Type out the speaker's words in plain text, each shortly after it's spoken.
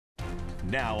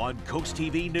Now on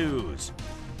CoastTV News.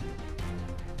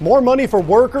 More money for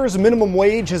workers. Minimum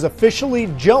wage has officially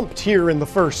jumped here in the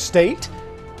first state.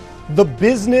 The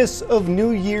business of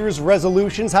New Year's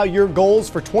resolutions, how your goals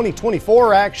for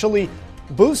 2024 actually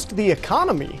boost the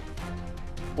economy.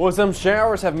 Well, some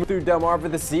showers have moved through Delmarva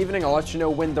this evening. I'll let you know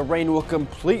when the rain will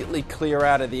completely clear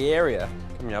out of the area.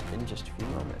 Coming up in just a few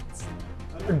moments.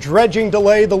 Dredging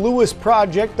delay, the Lewis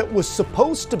project that was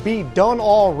supposed to be done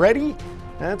already,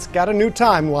 that's got a new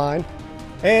timeline.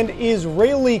 And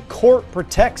Israeli court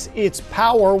protects its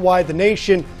power, why the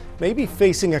nation may be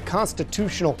facing a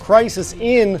constitutional crisis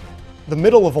in the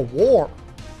middle of a war.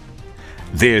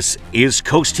 This is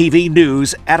CoastTV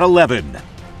News at 11.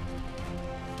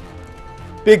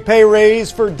 Big pay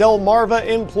raise for Delmarva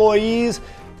employees.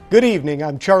 Good evening.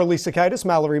 I'm Charlie Sakaitis.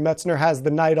 Mallory Metzner has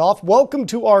the night off. Welcome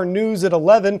to our news at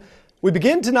 11. We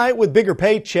begin tonight with bigger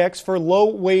paychecks for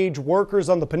low-wage workers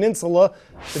on the peninsula.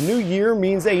 The new year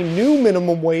means a new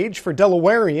minimum wage for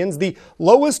Delawareans. The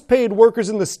lowest paid workers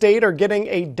in the state are getting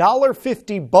a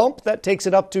 $1.50 bump. That takes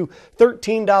it up to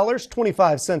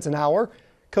 $13.25 an hour.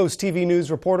 Coast TV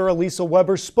News reporter Elisa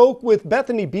Weber spoke with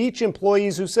Bethany Beach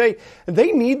employees who say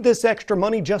they need this extra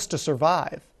money just to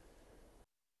survive.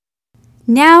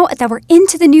 Now that we're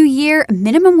into the new year,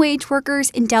 minimum wage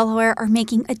workers in Delaware are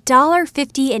making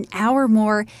 $1.50 an hour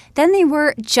more than they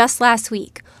were just last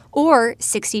week, or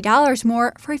 $60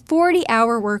 more for a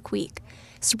 40-hour work week.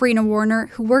 Sabrina Warner,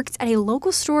 who works at a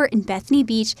local store in Bethany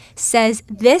Beach, says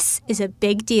this is a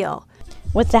big deal.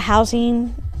 With the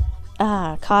housing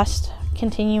cost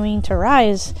continuing to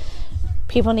rise,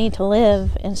 people need to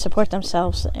live and support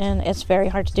themselves, and it's very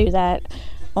hard to do that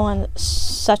on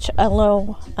such a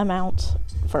low amount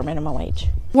for minimum wage.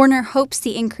 Warner hopes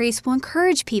the increase will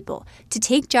encourage people to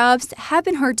take jobs that have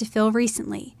been hard to fill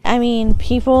recently. I mean,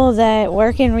 people that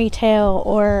work in retail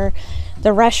or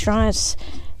the restaurants,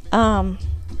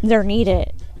 they're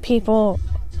needed. People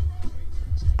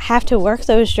have to work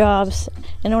those jobs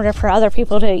in order for other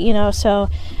people to, so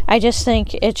I just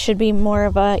think it should be more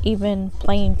of a even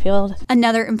playing field.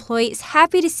 Another employee is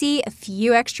happy to see a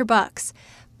few extra bucks,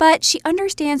 but she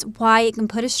understands why it can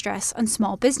put a stress on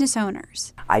small business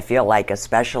owners. I feel like,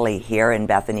 especially here in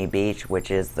Bethany Beach,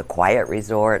 which is the quiet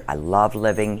resort, I love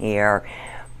living here,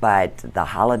 but the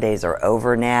holidays are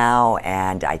over now,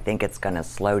 and I think it's going to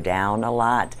slow down a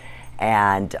lot.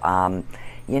 And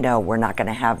we're not going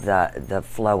to have the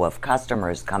flow of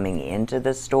customers coming into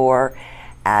the store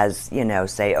as,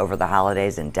 say over the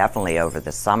holidays and definitely over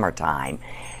the summertime.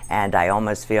 And I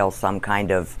almost feel some kind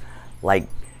of like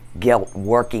guilt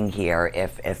working here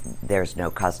if there's no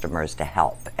customers to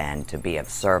help and to be of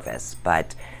service.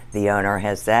 But the owner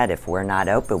has said if we're not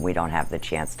open, we don't have the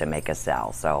chance to make a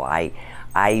sale. So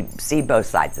I see both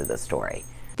sides of the story.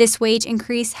 This wage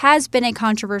increase has been a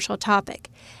controversial topic,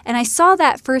 and I saw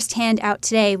that firsthand out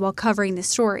today while covering the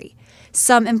story.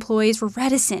 Some employees were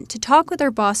reticent to talk with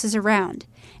their bosses around,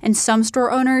 and some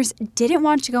store owners didn't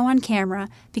want to go on camera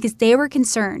because they were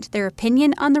concerned their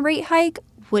opinion on the rate hike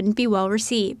wouldn't be well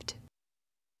received.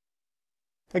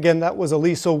 Again, that was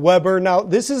Elisa Weber. Now,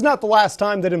 this is not the last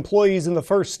time that employees in the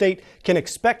first state can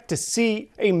expect to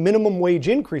see a minimum wage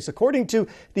increase. According to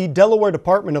the Delaware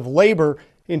Department of Labor,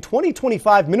 in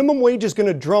 2025, minimum wage is going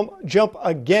to jump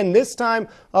again, this time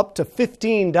up to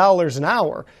 $15 an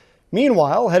hour.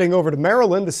 Meanwhile, heading over to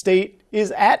Maryland, the state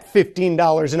is at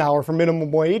 $15 an hour for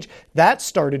minimum wage. That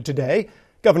started today.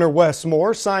 Governor Wes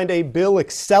Moore signed a bill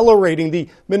accelerating the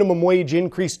minimum wage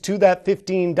increase to that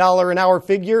 $15 an hour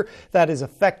figure. That is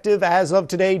effective as of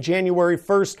today, January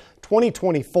 1st,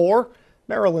 2024.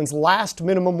 Maryland's last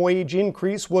minimum wage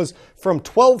increase was from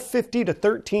 $12.50 to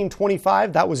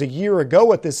 $13.25. That was a year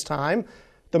ago at this time.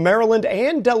 The Maryland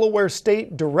and Delaware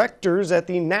state directors at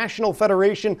the National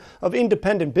Federation of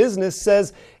Independent Business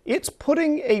says it's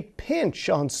putting a pinch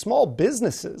on small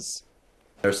businesses.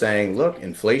 They're saying, look,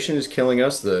 inflation is killing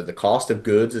us. The cost of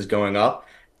goods is going up.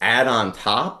 Add on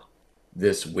top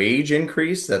this wage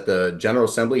increase that the General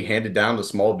Assembly handed down to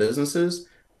small businesses.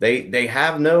 They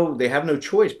have no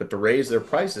choice but to raise their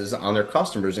prices on their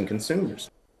customers and consumers.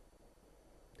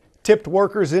 Tipped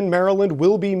workers in Maryland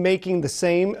will be making the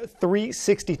same,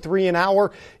 $3.63 an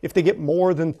hour, if they get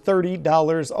more than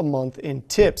 $30 a month in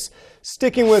tips.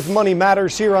 Sticking with Money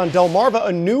Matters here on Delmarva,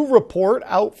 a new report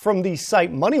out from the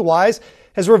site MoneyWise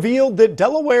has revealed that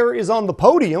Delaware is on the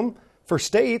podium for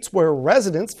states where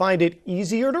residents find it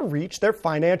easier to reach their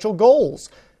financial goals.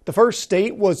 The first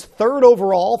state was third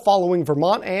overall, following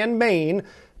Vermont and Maine.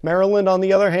 Maryland, on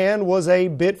the other hand, was a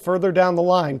bit further down the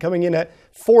line, coming in at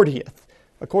 40th.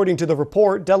 According to the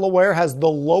report, Delaware has the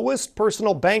lowest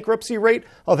personal bankruptcy rate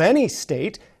of any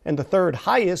state and the third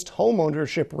highest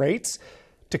homeownership rates.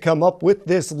 To come up with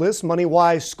this list,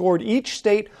 MoneyWise scored each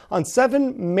state on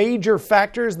 7 major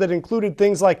factors that included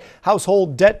things like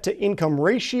household debt to income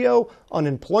ratio,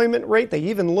 unemployment rate. They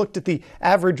even looked at the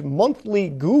average monthly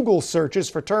Google searches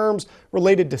for terms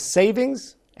related to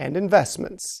savings and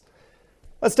investments.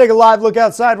 Let's take a live look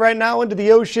outside right now into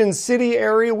the Ocean City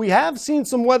area. We have seen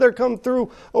some weather come through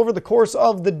over the course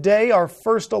of the day. Our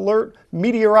first alert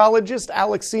meteorologist,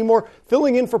 Alex Seymour,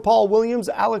 filling in for Paul Williams.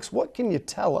 Alex, what can you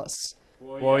tell us?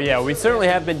 Well, yeah, we certainly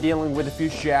have been dealing with a few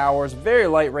showers, very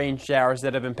light rain showers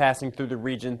that have been passing through the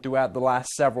region throughout the last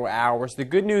several hours. The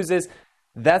good news is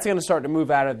that's going to start to move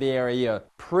out of the area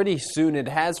pretty soon. It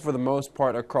has for the most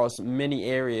part across many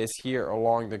areas here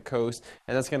along the coast,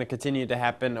 and that's going to continue to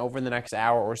happen over the next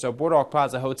hour or so. Boardwalk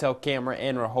Plaza Hotel camera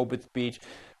in Rehoboth Beach.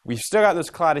 We've still got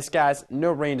those cloudy skies,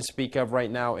 no rain to speak of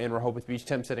right now in Rehoboth Beach.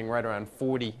 Temp sitting right around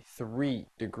 43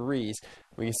 degrees.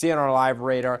 We can see on our live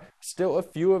radar still a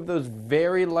few of those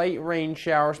very light rain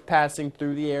showers passing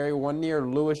through the area. One near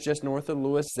Lewis, just north of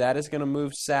Lewis. That is going to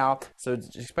move south. So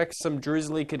expect some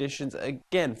drizzly conditions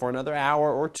again for another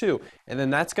hour or two. And then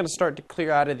that's going to start to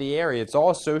clear out of the area. It's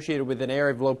all associated with an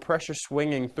area of low pressure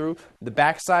swinging through the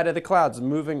backside of the clouds,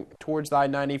 moving towards the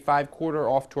I-95 corridor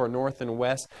off to our north and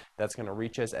west. That's going to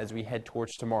reach us as we head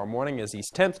towards tomorrow morning as these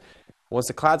temps, once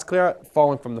the clouds clear out,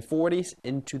 falling from the 40s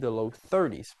into the low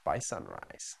 30s by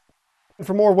sunrise. And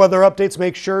for more weather updates,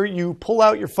 make sure you pull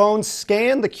out your phone,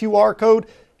 scan the QR code.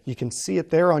 You can see it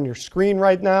there on your screen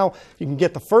right now. You can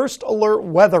get the First Alert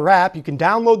Weather app. You can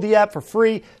download the app for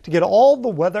free to get all the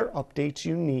weather updates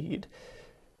you need.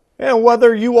 And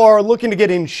whether you are looking to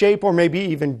get in shape or maybe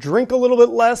even drink a little bit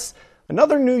less,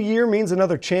 another new year means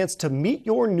another chance to meet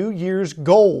your New Year's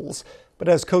goals. But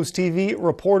as Coast TV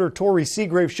reporter Tori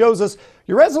Seagrave shows us,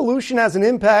 your resolution has an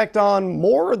impact on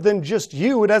more than just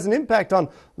you. It has an impact on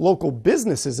local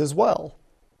businesses as well.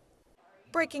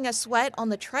 Breaking a sweat on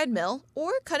the treadmill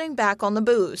or cutting back on the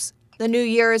booze. The new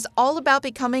year is all about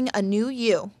becoming a new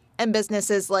you. And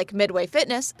businesses like Midway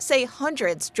Fitness say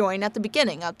hundreds join at the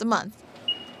beginning of the month.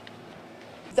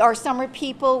 Our summer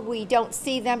people, we don't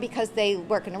see them because they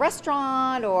work in a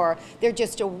restaurant or they're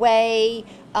just away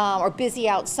or busy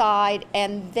outside,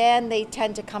 and then they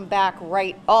tend to come back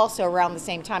right also around the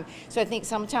same time. So I think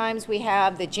sometimes we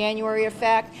have the January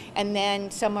effect, and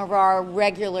then some of our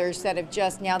regulars that have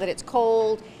just, now that it's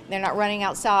cold, they're not running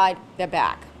outside, they're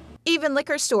back. Even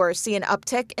liquor stores see an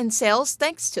uptick in sales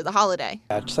thanks to the holiday.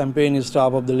 Champagne is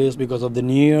top of the list because of the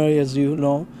New Year, as you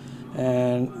know.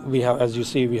 And we have, as you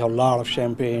see, we have a lot of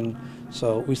champagne,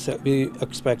 so we're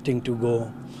expecting to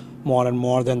go more and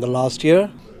more than the last year.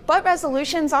 But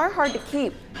resolutions are hard to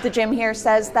keep. The gym here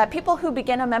says that people who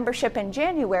begin a membership in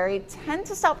January tend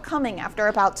to stop coming after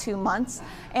about 2 months.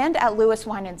 And at Lewis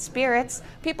Wine and Spirits,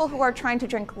 people who are trying to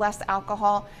drink less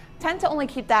alcohol tend to only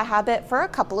keep that habit for a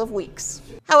couple of weeks.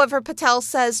 However, Patel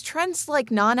says trends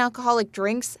like non-alcoholic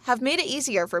drinks have made it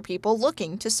easier for people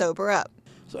looking to sober up.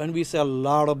 So, and we sell a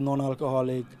lot of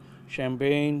non-alcoholic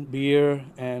champagne, beer,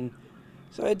 and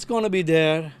so it's going to be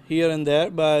there, here and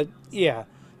there. But yeah,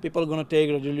 people are going to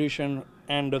take resolution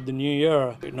end of the new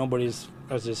year. Nobody's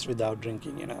resist without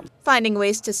drinking, you know. Finding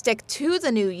ways to stick to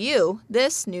the new you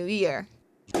this new year.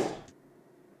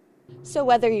 So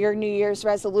whether your New Year's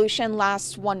resolution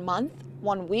lasts 1 month,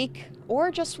 1 week,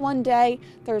 or just 1 day,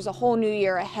 there's a whole new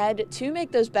year ahead to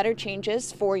make those better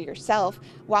changes for yourself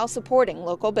while supporting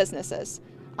local businesses.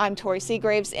 I'm Tori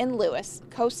Seagraves in Lewis,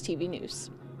 Coast TV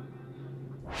News.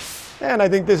 And I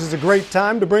think this is a great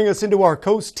time to bring us into our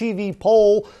Coast TV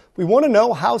poll. We want to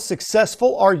know, how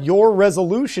successful are your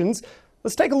resolutions?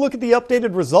 Let's take a look at the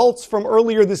updated results from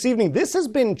earlier this evening. This has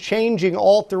been changing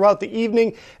all throughout the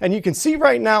evening, and you can see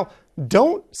right now,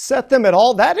 don't set them at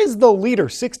all. That is the leader,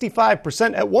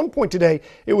 65%. At one point today,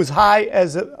 it was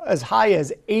as high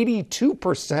as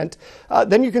 82%.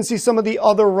 Then you can see some of the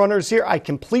other runners here. I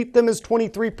complete them as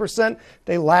 23%.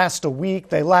 They last a week.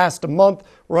 They last a month,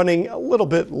 running a little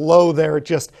bit low there at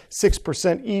just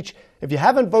 6% each. If you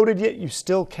haven't voted yet, you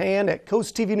still can at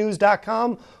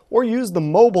coasttvnews.com or use the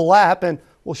mobile app, and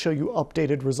we'll show you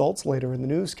updated results later in the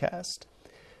newscast.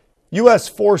 U.S.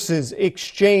 forces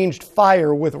exchanged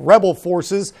fire with rebel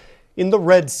forces in the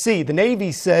Red Sea. The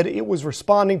Navy said it was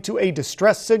responding to a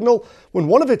distress signal when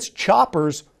one of its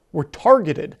choppers were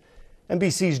targeted.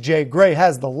 NBC's Jay Gray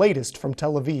has the latest from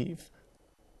Tel Aviv.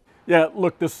 Yeah,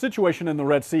 look, the situation in the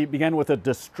Red Sea began with a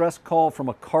distress call from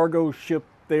a cargo ship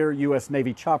there. U.S.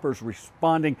 Navy choppers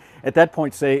responding. At that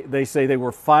point, they say they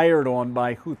were fired on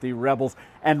by Houthi rebels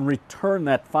and returned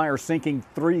that fire, sinking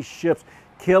 3 ships,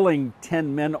 killing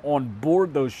 10 men on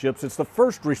board those ships. It's the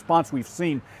first response we've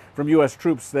seen from U.S.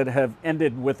 troops that have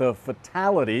ended with a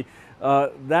fatality.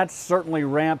 That certainly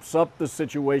ramps up the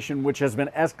situation, which has been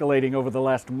escalating over the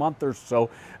last month or so.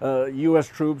 U.S.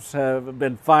 troops have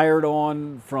been fired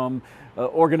on from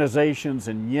organizations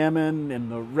in Yemen, in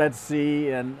the Red Sea,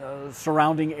 and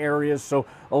surrounding areas. So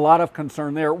a lot of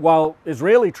concern there. While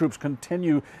Israeli troops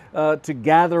continue to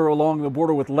gather along the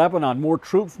border with Lebanon, more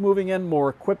troops moving in, more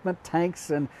equipment,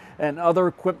 tanks, and other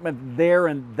equipment there,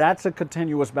 and that's a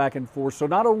continuous back and forth. So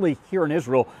not only here in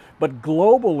Israel, but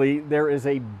globally, there is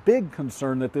a big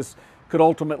concern that this could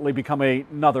ultimately become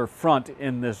another front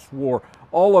in this war.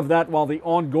 All of that while the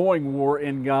ongoing war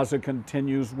in Gaza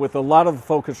continues, with a lot of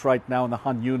focus right now in the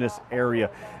Han Yunis area.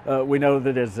 We know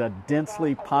that it's a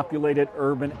densely populated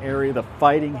urban area. The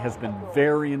fighting has been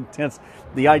very intense.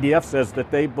 The IDF says that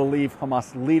they believe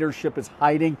Hamas leadership is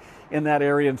hiding in that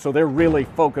area, and so they're really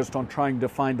focused on trying to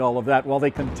find all of that while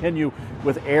they continue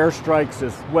with airstrikes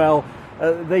as well.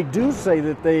 They do say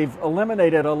that they've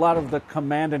eliminated a lot of the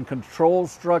command and control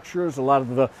structures, a lot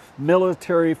of the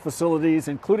military facilities,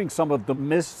 including some of the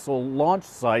missile launch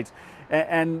sites,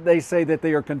 and they say that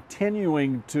they are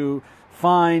continuing to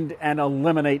find and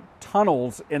eliminate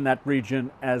tunnels in that region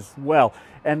as well.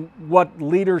 And what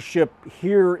leadership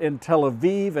here in Tel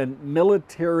Aviv and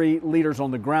military leaders on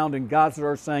the ground in Gaza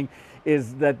are saying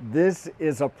is that this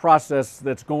is a process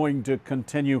that's going to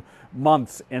continue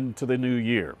months into the new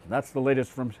year. That's the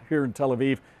latest from here in Tel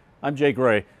Aviv. I'm Jay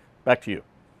Gray. Back to you.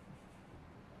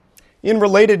 In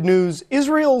related news,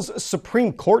 Israel's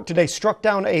Supreme Court today struck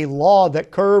down a law that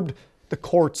curbed the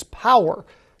court's power.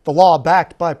 The law,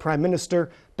 backed by Prime Minister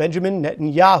Benjamin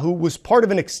Netanyahu, was part of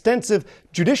an extensive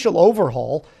judicial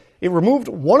overhaul. It removed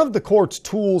one of the court's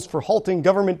tools for halting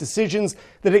government decisions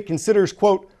that it considers,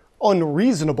 quote,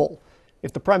 unreasonable.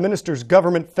 If the Prime Minister's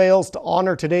government fails to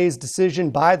honor today's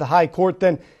decision by the High Court,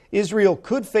 then Israel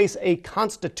could face a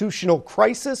constitutional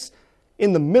crisis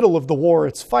in the middle of the war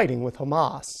it's fighting with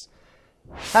Hamas.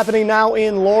 Happening now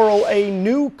in Laurel, a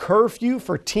new curfew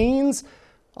for teens.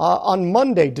 On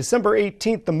Monday, December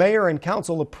 18th, the mayor and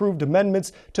council approved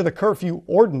amendments to the curfew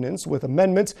ordinance, with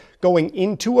amendments going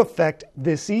into effect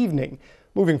this evening.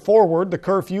 Moving forward, the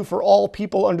curfew for all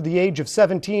people under the age of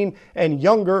 17 and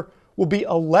younger will be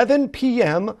 11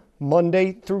 p.m.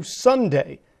 Monday through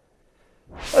Sunday.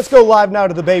 Let's go live now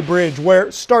to the Bay Bridge,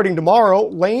 where starting tomorrow,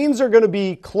 lanes are going to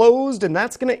be closed, and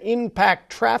that's going to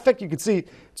impact traffic. You can see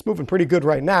it's moving pretty good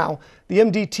right now. The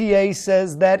MDTA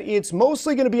says that it's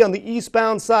mostly going to be on the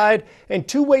eastbound side, and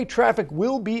two-way traffic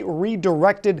will be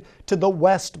redirected to the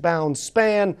westbound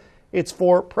span. It's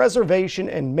for preservation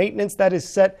and maintenance that is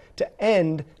set to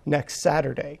end next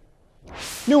Saturday.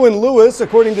 New in Lewis,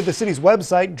 according to the city's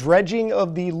website, dredging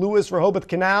of the Lewis-Rehoboth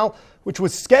Canal, which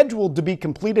was scheduled to be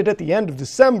completed at the end of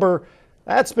December,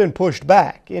 that's been pushed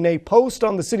back. In a post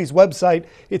on the city's website,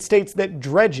 it states that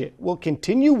Dredge It will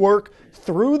continue work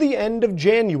through the end of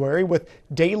January with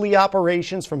daily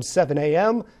operations from 7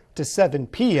 a.m. to 7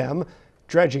 p.m.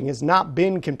 Dredging has not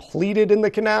been completed in the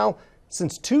canal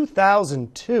since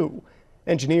 2002.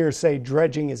 Engineers say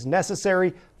dredging is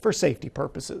necessary for safety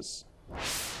purposes.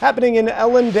 Happening in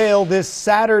Ellendale this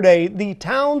Saturday, the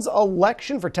town's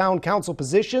election for town council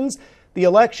positions. The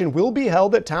election will be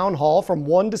held at Town Hall from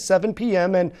 1 to 7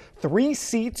 p.m. and 3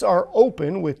 seats are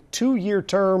open with 2-year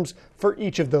terms for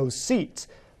each of those seats.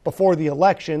 Before the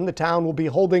election, the town will be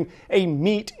holding a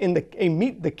Meet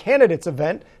the Candidates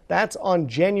event. That's on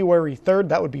January 3rd.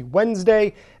 That would be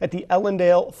Wednesday at the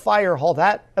Ellendale Fire Hall.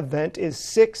 That event is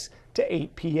 6 to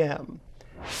 8 p.m.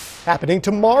 Happening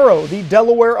tomorrow, the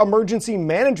Delaware Emergency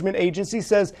Management Agency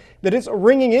says that it's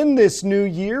ringing in this new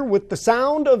year with the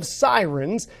sound of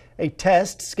sirens, a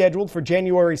test scheduled for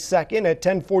January 2nd at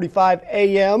 10:45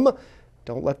 a.m.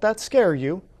 Don't let that scare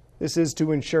you. This is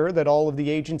to ensure that all of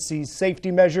the agency's safety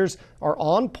measures are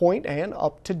on point and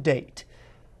up to date.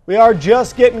 We are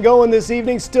just getting going this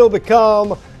evening, still to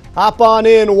come. Hop on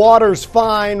in, water's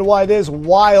fine, why this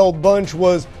wild bunch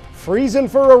was freezing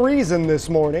for a reason this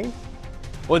morning.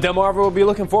 Well, Delmarva will be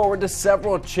looking forward to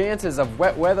several chances of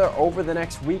wet weather over the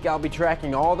next week. I'll be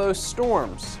tracking all those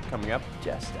storms coming up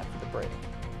just after the break.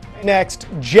 Next,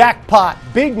 jackpot.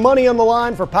 Big money on the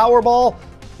line for Powerball.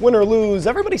 Win or lose,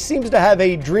 everybody seems to have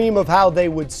a dream of how they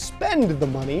would spend the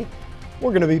money.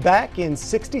 We're going to be back in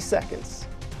 60 seconds.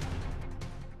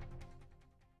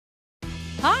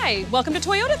 Hi, welcome to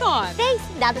Toyotathon. Thanks.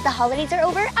 Now that the holidays are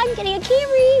over, I'm getting a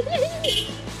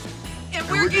Camry. And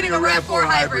we're getting a RAV4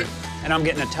 hybrid. And I'm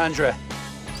getting a Tundra.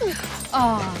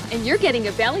 Oh, and you're getting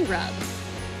a belly rub.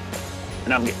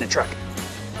 And I'm getting a truck.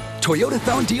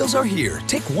 Toyotathon deals are here.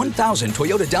 Take $1,000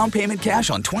 Toyota down payment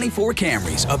cash on 24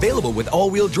 Camrys, available with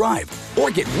all-wheel drive. Or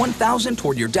get $1,000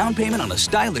 toward your down payment on a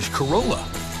stylish Corolla.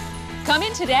 Come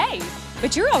in today,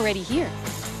 but you're already here.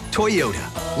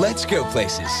 Toyota, let's go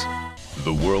places.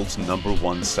 The world's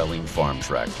 #1 selling farm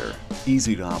tractor.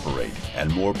 Easy to operate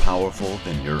and more powerful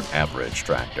than your average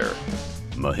tractor.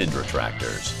 Mahindra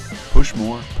tractors. Push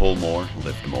more, pull more,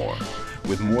 lift more.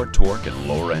 With more torque and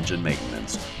lower engine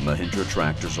maintenance, Mahindra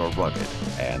tractors are rugged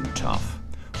and tough.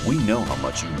 We know how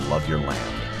much you love your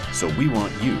land, so we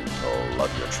want you to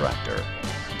love your tractor.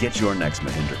 Get your next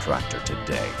Mahindra tractor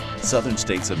today. Southern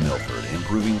States of Milford,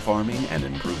 improving farming and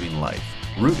improving life.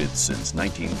 Rooted since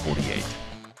 1948.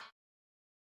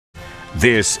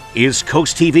 This is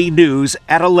Coast TV News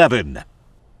at 11.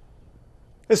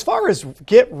 As far as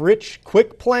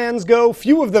get-rich-quick plans go,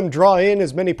 few of them draw in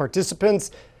as many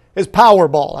participants as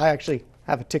Powerball. I actually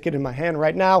have a ticket in my hand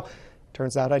right now.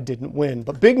 Turns out I didn't win.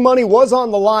 But big money was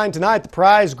on the line tonight, the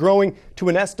prize growing to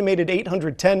an estimated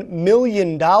 $810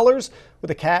 million with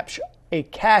a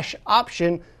cash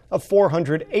option of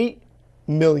 $408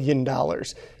 million.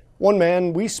 One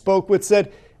man we spoke with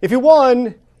said if he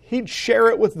won, he'd share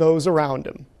it with those around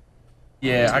him.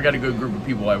 Yeah, I got a good group of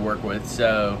people I work with,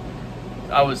 so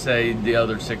I would say the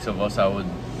other 6 of us,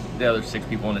 the other 6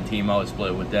 people on the team, I would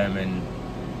split with them, and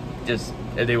just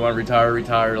if they want to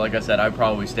retire. Like I said, I'd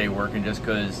probably stay working just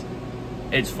because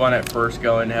it's fun at first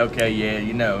going, okay, yeah,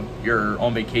 you know, you're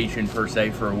on vacation per se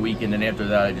for a week, and then after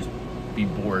that I'd just be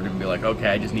bored and be like, okay,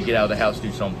 I just need to get out of the house,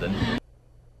 do something.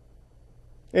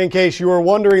 In case you were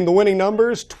wondering, the winning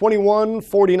numbers, 21,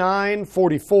 49,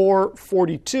 44,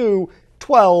 42,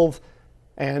 12,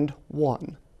 and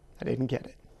 1. I didn't get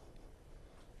it.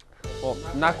 Well,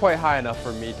 not quite high enough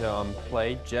for me to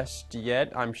play just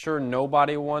yet. I'm sure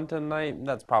nobody won tonight.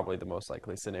 That's probably the most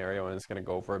likely scenario, and it's going to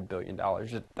go over $1 billion.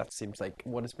 That seems like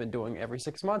what it's been doing every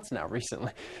 6 months now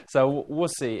recently. So we'll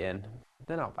see, and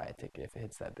then I'll buy a ticket if it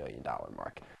hits that $1 billion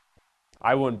mark.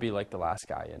 I wouldn't be like the last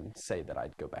guy and say that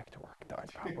I'd go back to work, though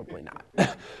I'd probably not.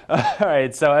 All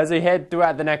right, so as we head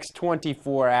throughout the next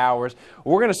 24 hours,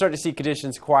 we're going to start to see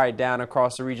conditions quiet down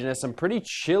across the region as some pretty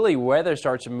chilly weather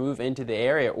starts to move into the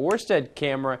area. Orsted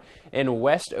camera in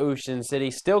West Ocean City,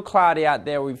 still cloudy out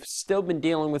there. We've still been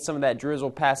dealing with some of that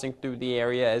drizzle passing through the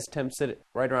area as temps sit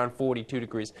right around 42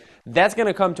 degrees. That's going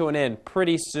to come to an end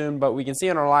pretty soon, but we can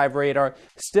see on our live radar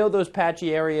still those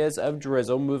patchy areas of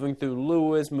drizzle moving through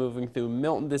Lewis, moving through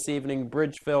Milton this evening,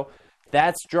 Bridgeville.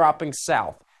 That's dropping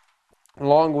south.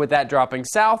 Along with that dropping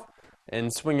south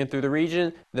and swinging through the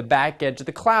region, the back edge of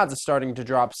the clouds is starting to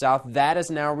drop south. That is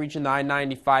now reaching the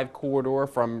I-95 corridor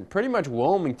from pretty much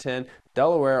Wilmington,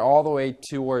 Delaware, all the way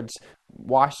towards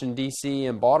Washington, D.C.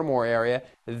 and Baltimore area.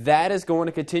 That is going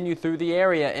to continue through the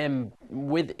area, and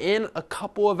within a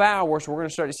couple of hours, we're going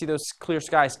to start to see those clear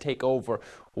skies take over.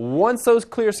 Once those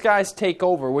clear skies take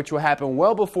over, which will happen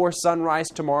well before sunrise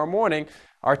tomorrow morning,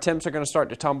 our temps are going to start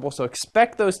to tumble. So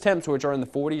expect those temps, which are in the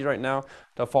 40s right now,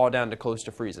 to fall down to close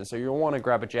to freezing. So you'll want to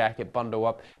grab a jacket, bundle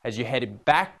up as you head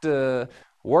back to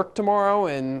work tomorrow,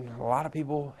 and a lot of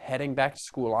people heading back to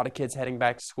school, a lot of kids heading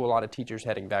back to school, a lot of teachers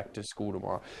heading back to school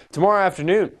tomorrow. Tomorrow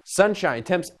afternoon, sunshine,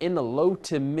 temps in the low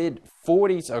to mid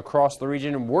 40s across the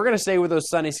region. We're going to stay with those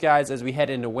sunny skies as we head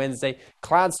into Wednesday.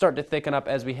 Clouds start to thicken up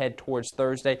as we head towards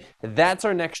Thursday. That's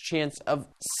our next chance of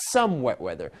some wet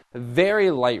weather.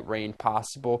 Very light rain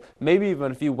possible, maybe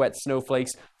even a few wet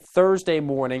snowflakes Thursday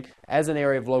morning as an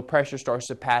area of low pressure starts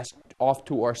to pass off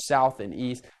to our south and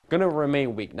east. Going to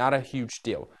remain weak, not a huge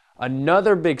deal.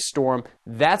 Another big storm,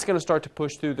 that's going to start to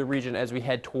push through the region as we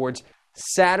head towards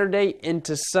Saturday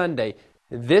into Sunday.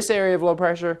 This area of low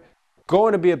pressure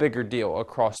going to be a bigger deal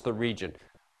across the region.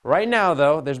 Right now,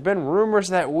 though, there's been rumors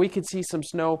that we could see some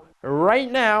snow. Right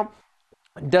now,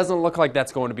 it doesn't look like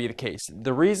that's going to be the case.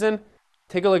 The reason,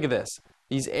 take a look at this.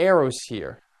 These arrows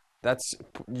here, that's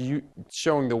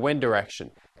showing the wind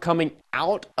direction. Coming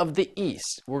out of the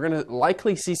east, we're going to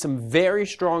likely see some very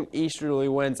strong easterly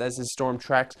winds as the storm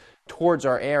tracks towards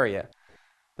our area.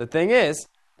 The thing is,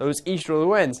 those easterly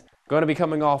winds going to be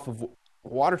coming off of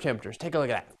water temperatures. Take a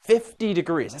look at that, 50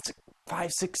 degrees. That's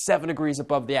 5, 6, 7 degrees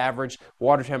above the average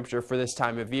water temperature for this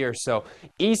time of year. So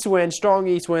east winds, strong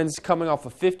east winds coming off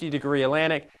a 50-degree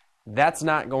Atlantic. That's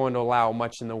not going to allow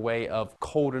much in the way of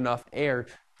cold enough air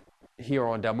here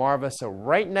on Delmarva. So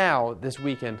right now, this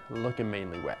weekend, looking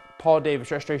mainly wet. Paul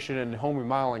Davis, Restoration and Home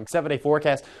Remodeling, 7-day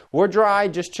forecast. We're dry,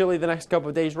 just chilly the next couple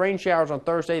of days. Rain showers on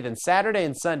Thursday, then Saturday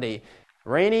and Sunday.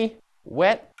 Rainy,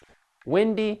 wet,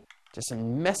 windy, just a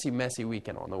messy, messy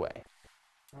weekend on the way.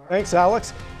 Thanks,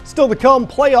 Alex. Still to come,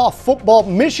 playoff football.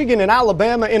 Michigan and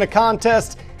Alabama in a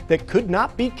contest that could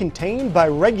not be contained by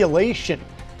regulation.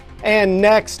 And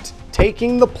next,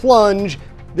 taking the plunge,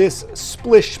 this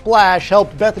splish splash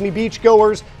helped Bethany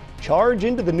beachgoers charge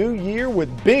into the new year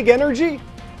with big energy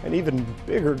and even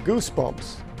bigger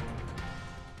goosebumps.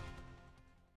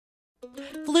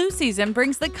 Flu season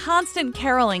brings the constant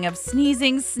caroling of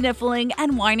sneezing, sniffling,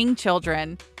 and whining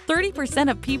children. 30%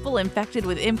 of people infected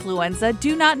with influenza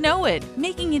do not know it,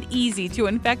 making it easy to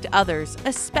infect others,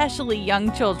 especially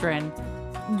young children.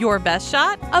 Your best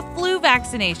shot? A flu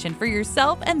vaccination for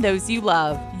yourself and those you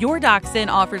love. Your Dachshund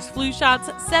offers flu shots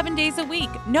 7 days a week,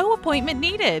 no appointment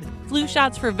needed. Flu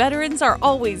shots for veterans are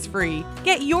always free.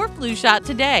 Get your flu shot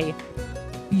today.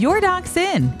 Your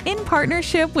Dachshund, in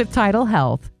partnership with Tidal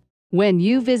Health. When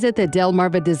you visit the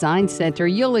Delmarva Design Center,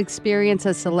 you'll experience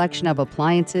a selection of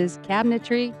appliances,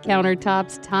 cabinetry,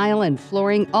 countertops, tile, and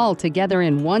flooring all together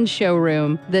in one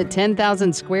showroom. The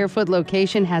 10,000 square foot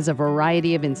location has a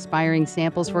variety of inspiring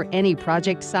samples for any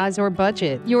project size or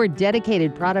budget. Your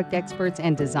dedicated product experts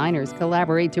and designers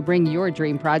collaborate to bring your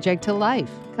dream project to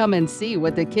life. Come and see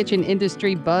what the kitchen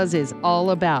industry buzz is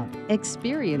all about.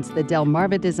 Experience the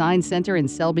Delmarva Design Center in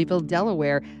Selbyville,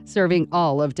 Delaware, serving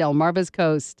all of Delmarva's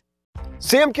coast.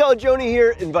 Sam Calagione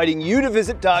here, inviting you to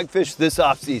visit Dogfish this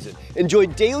off-season. Enjoy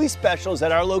daily specials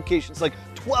at our locations like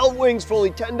 12 wings for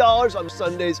only $10 on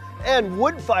Sundays and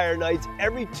wood fire nights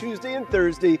every Tuesday and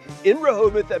Thursday in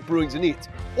Rehoboth at Brewings and Eats.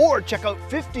 Or check out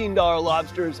 $15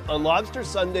 lobsters on Lobster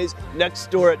Sundays next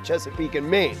door at Chesapeake and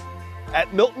Maine.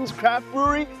 At Milton's Craft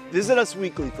Brewery, visit us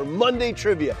weekly for Monday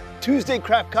trivia, Tuesday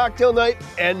craft cocktail night,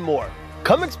 and more.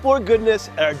 Come explore goodness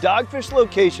at our Dogfish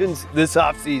locations this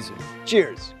off-season.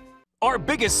 Cheers. Our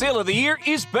biggest sale of the year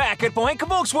is back at Pohanka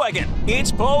Volkswagen.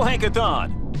 It's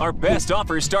Pohankathon. Our best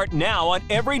offers start now on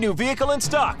every new vehicle in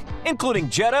stock, including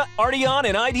Jetta, Arteon,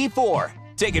 and ID4.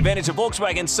 Take advantage of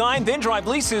Volkswagen's sign, then drive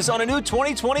leases on a new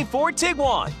 2024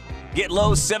 Tiguan. Get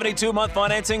low 72-month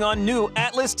financing on new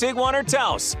Atlas, Tiguan, or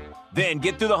Taos. Then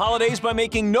get through the holidays by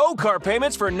making no car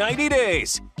payments for 90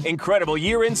 days. Incredible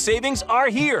year-end savings are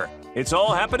here. It's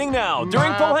all happening now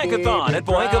during Pohankathon at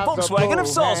Pohanka Volkswagen of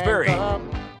Salisbury.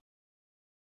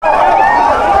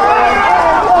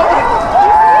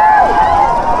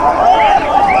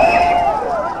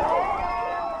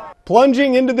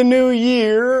 Plunging into the new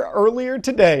year earlier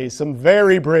today, some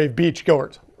very brave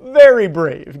beachgoers, very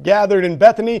brave, gathered in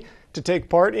Bethany to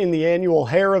take part in the annual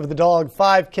Hair of the Dog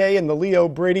 5K and the Leo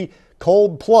Brady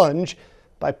Cold Plunge.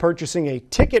 By purchasing a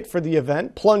ticket for the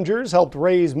event, plungers helped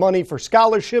raise money for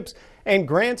scholarships and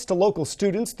grants to local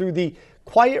students through the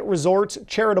Quiet Resorts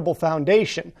Charitable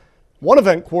Foundation. One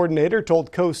event coordinator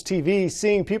told CoastTV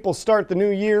seeing people start the new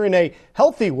year in a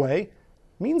healthy way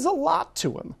means a lot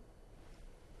to him.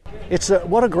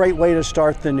 What a great way to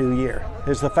start the new year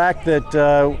is the fact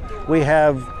that we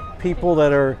have people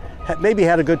that maybe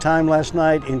had a good time last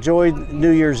night, enjoyed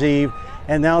New Year's Eve,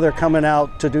 and now they're coming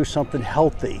out to do something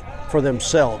healthy for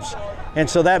themselves. And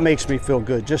so that makes me feel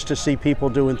good, just to see people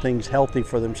doing things healthy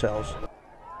for themselves.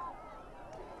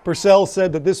 Purcell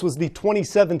said that this was the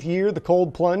 27th year the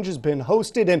Cold Plunge has been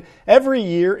hosted, and every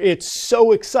year it's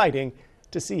so exciting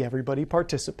to see everybody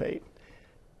participate.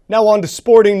 Now on to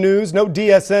sporting news. No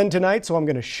DSN tonight, so I'm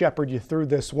going to shepherd you through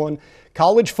this one.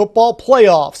 College football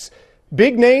playoffs.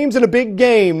 Big names in a big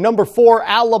game. Number 4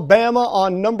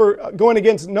 Alabama going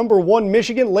against number 1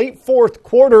 Michigan. Late fourth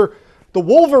quarter, the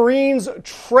Wolverines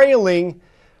trailing.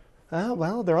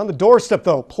 Well, they're on the doorstep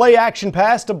though. Play action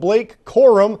pass to Blake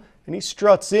Corum, and he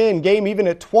struts in. Game even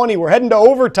at 20. We're heading to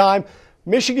overtime.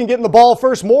 Michigan getting the ball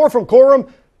first. More from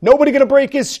Corum. Nobody going to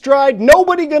break his stride.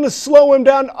 Nobody going to slow him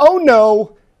down. Oh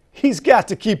no, he's got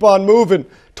to keep on moving.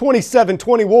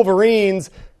 27-20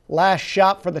 Wolverines. Last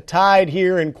shot for the Tide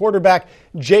here, and quarterback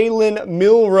Jalen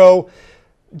Milroe,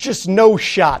 just no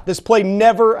shot. This play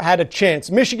never had a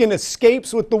chance. Michigan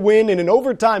escapes with the win in an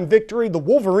overtime victory. The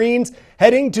Wolverines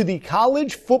heading to the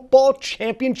college football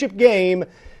championship game.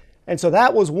 And so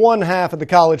that was one half of the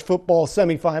college football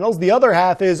semifinals. The other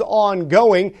half is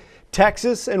ongoing.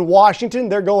 Texas and Washington,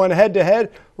 they're going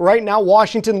head-to-head. Right now,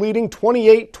 Washington leading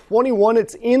 28-21.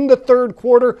 It's in the third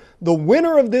quarter. The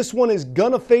winner of this one is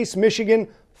going to face Michigan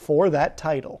for that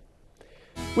title.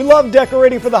 We love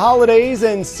decorating for the holidays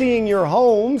and seeing your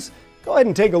homes. Go ahead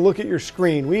and take a look at your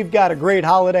screen. We've got a great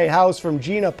holiday house from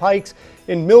Gina Pikes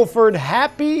in Milford.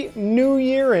 Happy New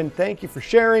Year, and thank you for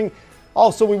sharing.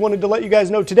 Also, we wanted to let you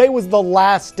guys know today was the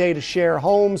last day to share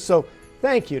homes, so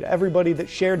thank you to everybody that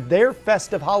shared their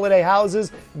festive holiday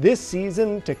houses this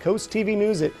season to CoastTV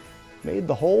News. It made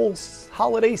the whole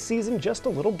holiday season just a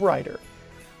little brighter.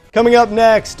 Coming up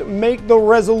next, make the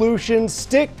resolution,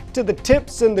 stick to the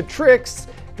tips and the tricks,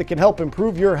 that can help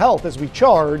improve your health as we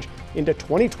charge into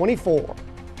 2024.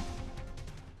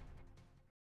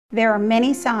 There are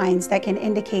many signs that can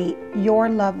indicate your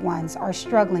loved ones are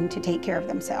struggling to take care of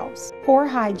themselves. Poor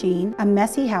hygiene, a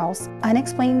messy house,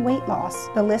 unexplained weight loss,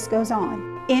 the list goes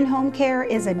on. In-home care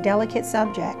is a delicate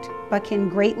subject, but can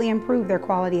greatly improve their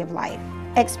quality of life.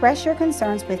 Express your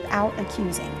concerns without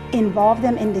accusing. Involve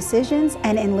them in decisions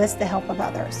and enlist the help of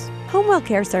others. Homewell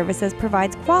Care Services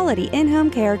provides quality in-home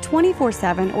care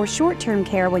 24/7 or short-term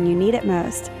care when you need it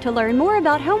most. To learn more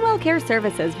about Homewell Care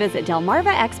Services, visit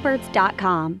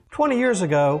delmarvaexperts.com. 20 years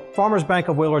ago, Farmers Bank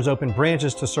of Willers opened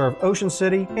branches to serve Ocean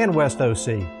City and West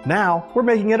OC. Now, we're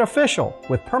making it official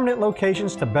with permanent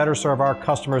locations to better serve our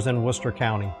customers in Worcester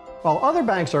County. While other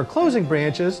banks are closing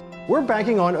branches, we're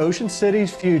banking on Ocean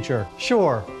City's future.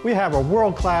 Sure, we have a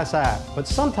world-class app, but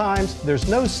sometimes there's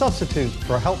no substitute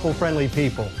for helpful, friendly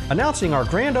people. Announcing our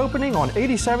grand opening on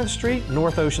 87th Street,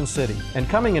 North Ocean City, and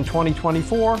coming in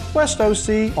 2024, West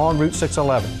OC on Route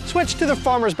 611. Switch to the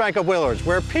Farmers Bank of Willers,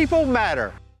 where people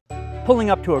matter. Pulling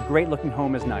up to a great-looking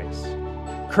home is nice.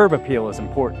 Curb appeal is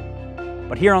important.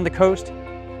 But here on the coast,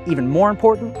 even more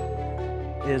important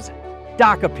is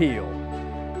dock appeal.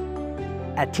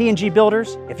 At T&G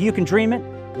Builders, if you can dream it,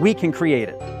 we can create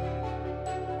it.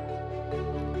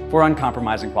 For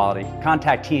uncompromising quality,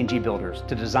 contact T&G Builders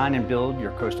to design and build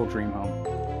your coastal dream home.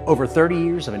 Over 30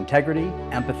 years of integrity,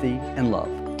 empathy, and love.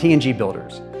 T&G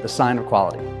Builders, the sign of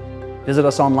quality. Visit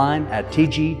us online at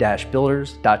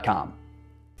tg-builders.com.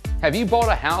 Have you bought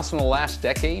a house in the last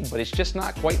decade, but it's just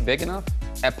not quite big enough?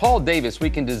 At Paul Davis, we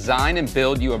can design and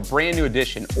build you a brand new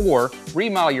addition or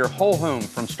remodel your whole home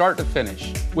from start to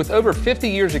finish. With over 50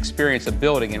 years experience of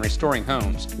building and restoring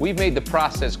homes, we've made the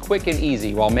process quick and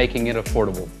easy while making it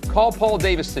affordable. Call Paul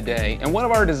Davis today and one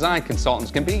of our design consultants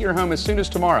can be at your home as soon as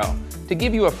tomorrow to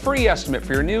give you a free estimate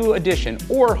for your new addition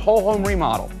or whole home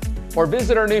remodel. Or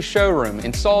visit our new showroom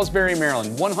in Salisbury,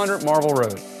 Maryland, 100 Marvel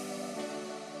Road.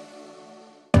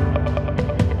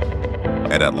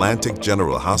 At Atlantic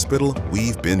General Hospital,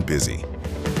 we've been busy.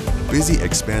 Busy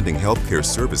expanding healthcare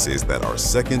services that are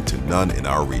second to none in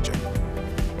our region.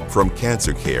 From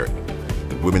cancer care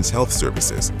and women's health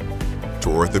services to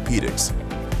orthopedics,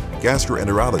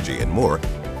 gastroenterology, and more,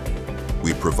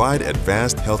 we provide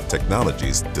advanced health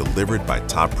technologies delivered by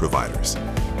top providers.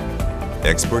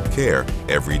 Expert care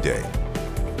every day.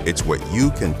 It's what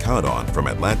you can count on from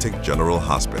Atlantic General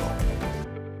Hospital.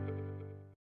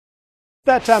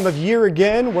 That time of year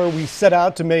again where we set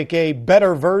out to make a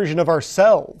better version of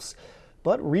ourselves.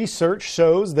 But research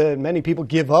shows that many people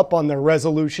give up on their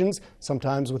resolutions,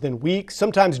 sometimes within weeks,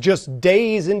 sometimes just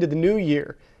days into the new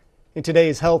year. In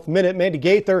today's Health Minute, Mandy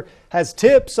Gaither has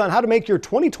tips on how to make your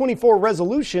 2024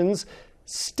 resolutions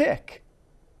stick.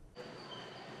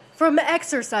 From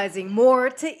exercising more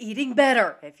to eating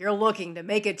better. If you're looking to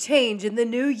make a change in the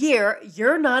new year,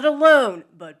 you're not alone,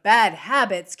 but bad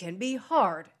habits can be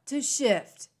hard to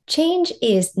shift. Change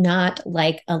is not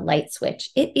like a light switch.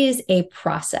 It is a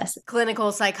process.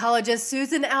 Clinical psychologist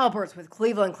Susan Alberts with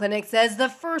Cleveland Clinic says the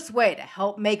first way to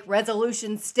help make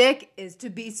resolutions stick is to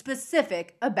be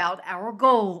specific about our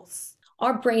goals.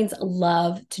 Our brains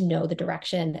love to know the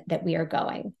direction that we are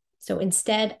going. So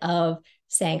instead of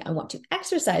saying, I want to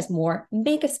exercise more,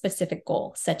 make a specific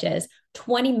goal, such as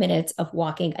 20 minutes of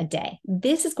walking a day.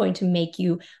 This is going to make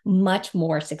you much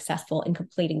more successful in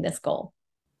completing this goal.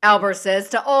 Albert says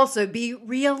to also be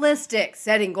realistic.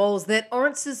 Setting goals that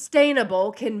aren't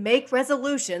sustainable can make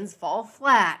resolutions fall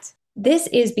flat. This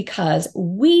is because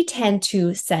we tend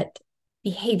to set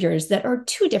behaviors that are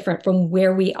too different from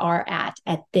where we are at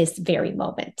this very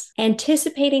moment.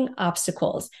 Anticipating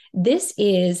obstacles. This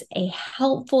is a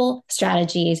helpful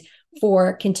strategy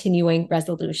for continuing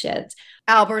resolutions.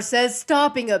 Albert says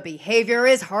stopping a behavior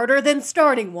is harder than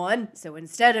starting one. So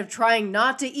instead of trying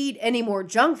not to eat any more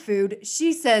junk food,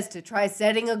 she says to try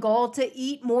setting a goal to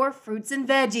eat more fruits and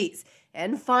veggies.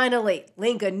 And finally,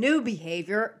 link a new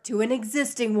behavior to an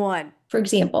existing one. For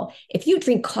example, if you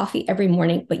drink coffee every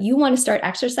morning, but you want to start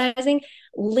exercising,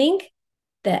 link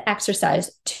the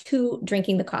exercise to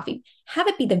drinking the coffee. Have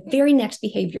it be the very next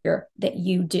behavior that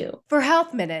you do. For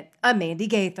Health Minute, I'm Mandy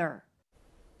Gaither.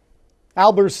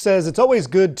 Albers says it's always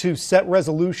good to set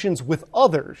resolutions with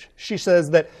others. She says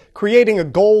that creating a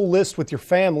goal list with your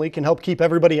family can help keep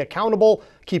everybody accountable,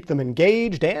 keep them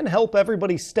engaged, and help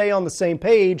everybody stay on the same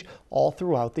page all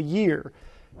throughout the year.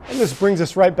 And this brings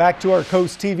us right back to our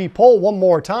Coast TV poll one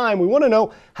more time. We want to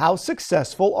know, how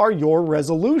successful are your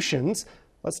resolutions?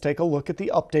 Let's take a look at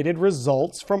the updated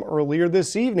results from earlier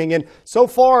this evening. And so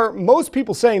far, most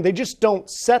people saying they just don't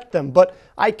set them, but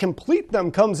I complete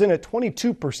them comes in at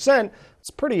 22%. It's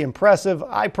pretty impressive.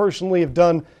 I personally have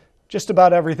done just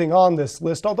about everything on this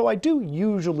list, although I do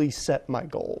usually set my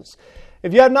goals.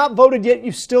 If you have not voted yet,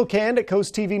 you still can at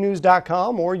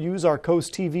coasttvnews.com or use our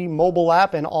Coast TV mobile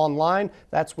app and online.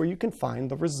 That's where you can find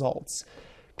the results.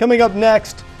 Coming up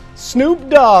next, Snoop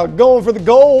Dogg going for the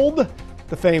gold.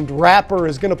 The famed rapper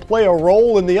is going to play a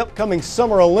role in the upcoming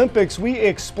Summer Olympics. We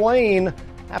explain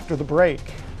after the break.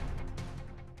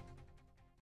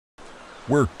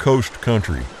 We're Coast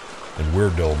Country, and we're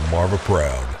Delmarva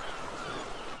proud.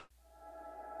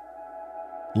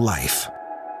 Life.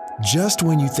 Just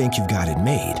when you think you've got it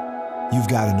made, you've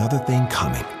got another thing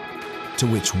coming. To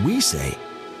which we say,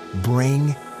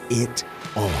 bring it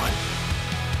on.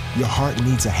 Your heart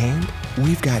needs a hand?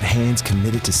 We've got hands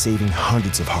committed to saving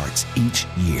hundreds of hearts each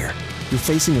year. You're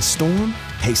facing a storm?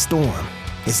 Hey, storm,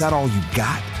 is that all you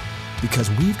got? Because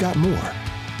we've got more.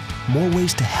 More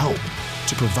ways to help,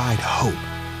 to provide hope,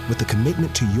 with a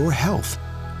commitment to your health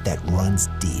that runs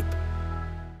deep.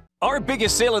 Our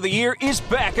biggest sale of the year is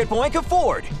back at Pohanka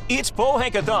Ford. It's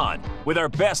Pohankathon, with our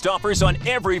best offers on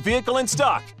every vehicle in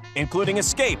stock, including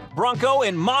Escape, Bronco,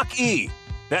 and Mach-E.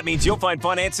 That means you'll find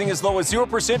financing as low as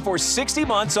 0% for 60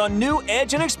 months on new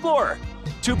Edge and Explorer,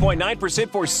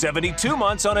 2.9% for 72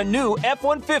 months on a new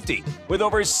F-150, with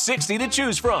over 60 to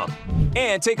choose from,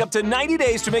 and take up to 90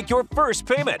 days to make your first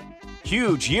payment.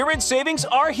 Huge year-end savings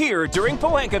are here during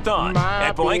Pohankathon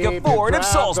at Pohanka Ford of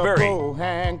Salisbury.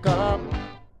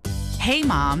 Hey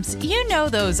moms, you know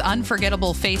those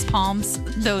unforgettable face palms?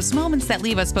 Those moments that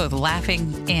leave us both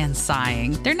laughing and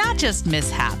sighing. They're not just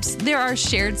mishaps, there are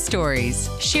shared stories.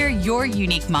 Share your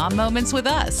unique mom moments with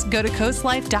us. Go to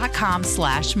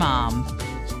coastlife.com/mom.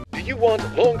 Do you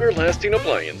want longer-lasting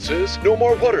appliances? No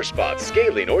more water spots,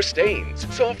 scaling, or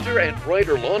stains. Softer and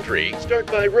brighter laundry? Start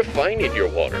by refining your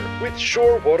water with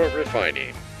Shore Water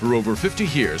Refining. For over 50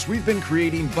 years, we've been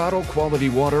creating bottle-quality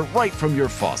water right from your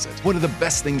faucet. One of the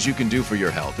best things you can do for your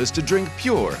health is to drink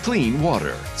pure, clean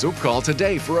water. So call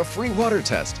today for a free water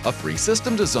test, a free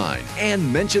system design,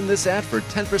 and mention this ad for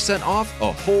 10% off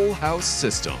a whole house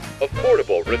system.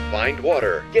 Affordable refined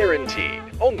water, guaranteed.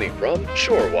 Only from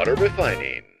Shore Water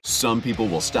Refining. Some people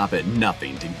will stop at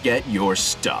nothing to get your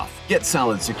stuff. Get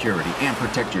solid security and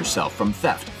protect yourself from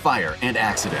theft, fire, and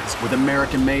accidents with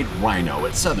American-made Rhino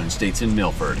at Southern States in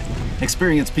Milford.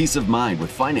 Experience peace of mind with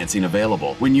financing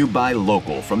available when you buy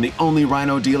local from the only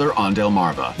Rhino dealer on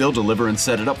Delmarva. They'll deliver and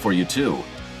set it up for you too.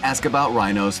 Ask about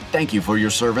Rhino's Thank You for Your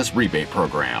Service rebate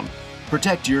program.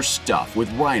 Protect your stuff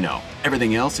with Rhino.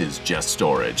 Everything else is just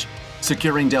storage.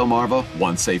 Securing Delmarva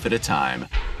one safe at a time.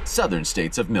 Southern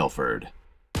States of Milford.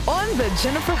 On the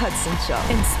Jennifer Hudson Show,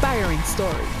 inspiring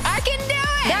stories. I can do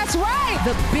it! That's right!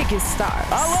 The biggest stars.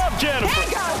 I love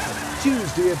Jennifer!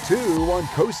 Tuesday at 2 on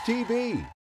Coast TV.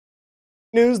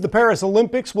 News, the Paris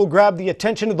Olympics will grab the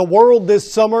attention of the world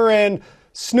this summer, and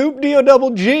Snoop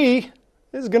D-O-double-G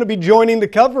is going to be joining the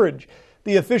coverage.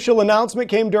 The official announcement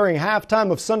came during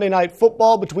halftime of Sunday Night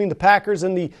Football between the Packers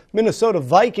and the Minnesota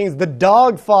Vikings. The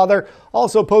Dog Father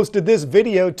also posted this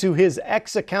video to his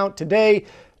X account today,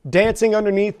 dancing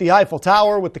underneath the Eiffel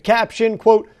Tower with the caption,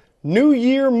 quote, "New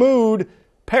Year mood,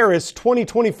 Paris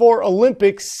 2024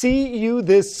 Olympics, see you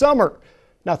this summer."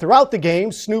 Now, throughout the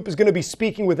game, Snoop is going to be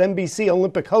speaking with NBC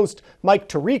Olympic host Mike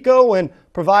Tirico and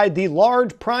provide the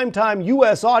large primetime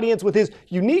U.S. audience with his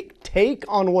unique take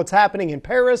on what's happening in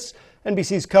Paris.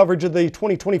 NBC's coverage of the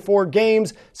 2024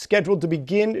 Games scheduled to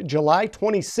begin July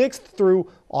 26th through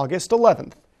August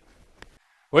 11th.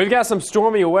 We've got some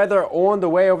stormy weather on the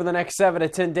way over the next 7 to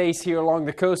 10 days here along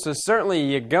the coast, so certainly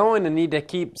you're going to need to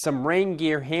keep some rain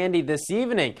gear handy this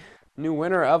evening. New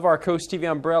winner of our Coast TV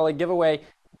umbrella giveaway,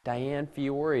 Diane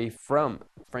Fiore from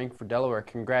Frankfort, Delaware.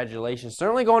 Congratulations.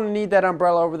 Certainly going to need that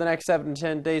umbrella over the next 7 to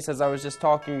 10 days, as I was just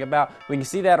talking about. We can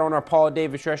see that on our Paula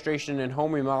Davis Restoration and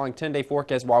Home Remodeling 10-day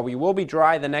forecast. While we will be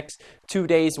dry the next 2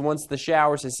 days once the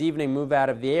showers this evening move out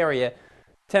of the area,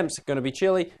 temps going to be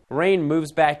chilly. Rain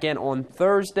moves back in on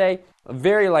Thursday.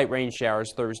 Very light rain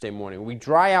showers Thursday morning. We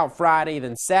dry out Friday,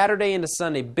 then Saturday into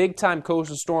Sunday. Big time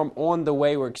coastal storm on the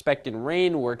way. We're expecting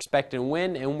rain, we're expecting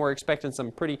wind, and we're expecting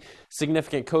some pretty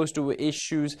significant coastal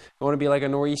issues. Going to be like a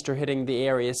nor'easter hitting the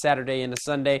area Saturday into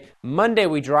Sunday. Monday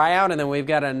we dry out, and then we've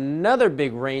got another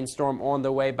big rainstorm on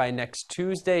the way by next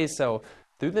Tuesday. So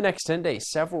through the next 10 days,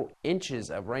 several inches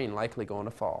of rain likely going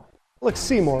to fall. Alex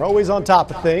Seymour, always on top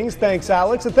of things. Thanks,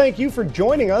 Alex. And thank you for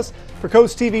joining us for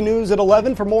Coast TV News at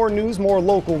 11. For more news, more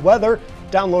local weather,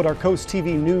 download our Coast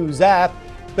TV News app.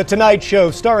 The Tonight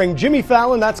Show starring Jimmy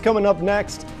Fallon, that's coming up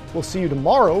next. We'll see you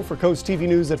tomorrow for Coast TV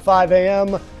News at 5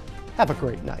 a.m. Have a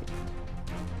great night.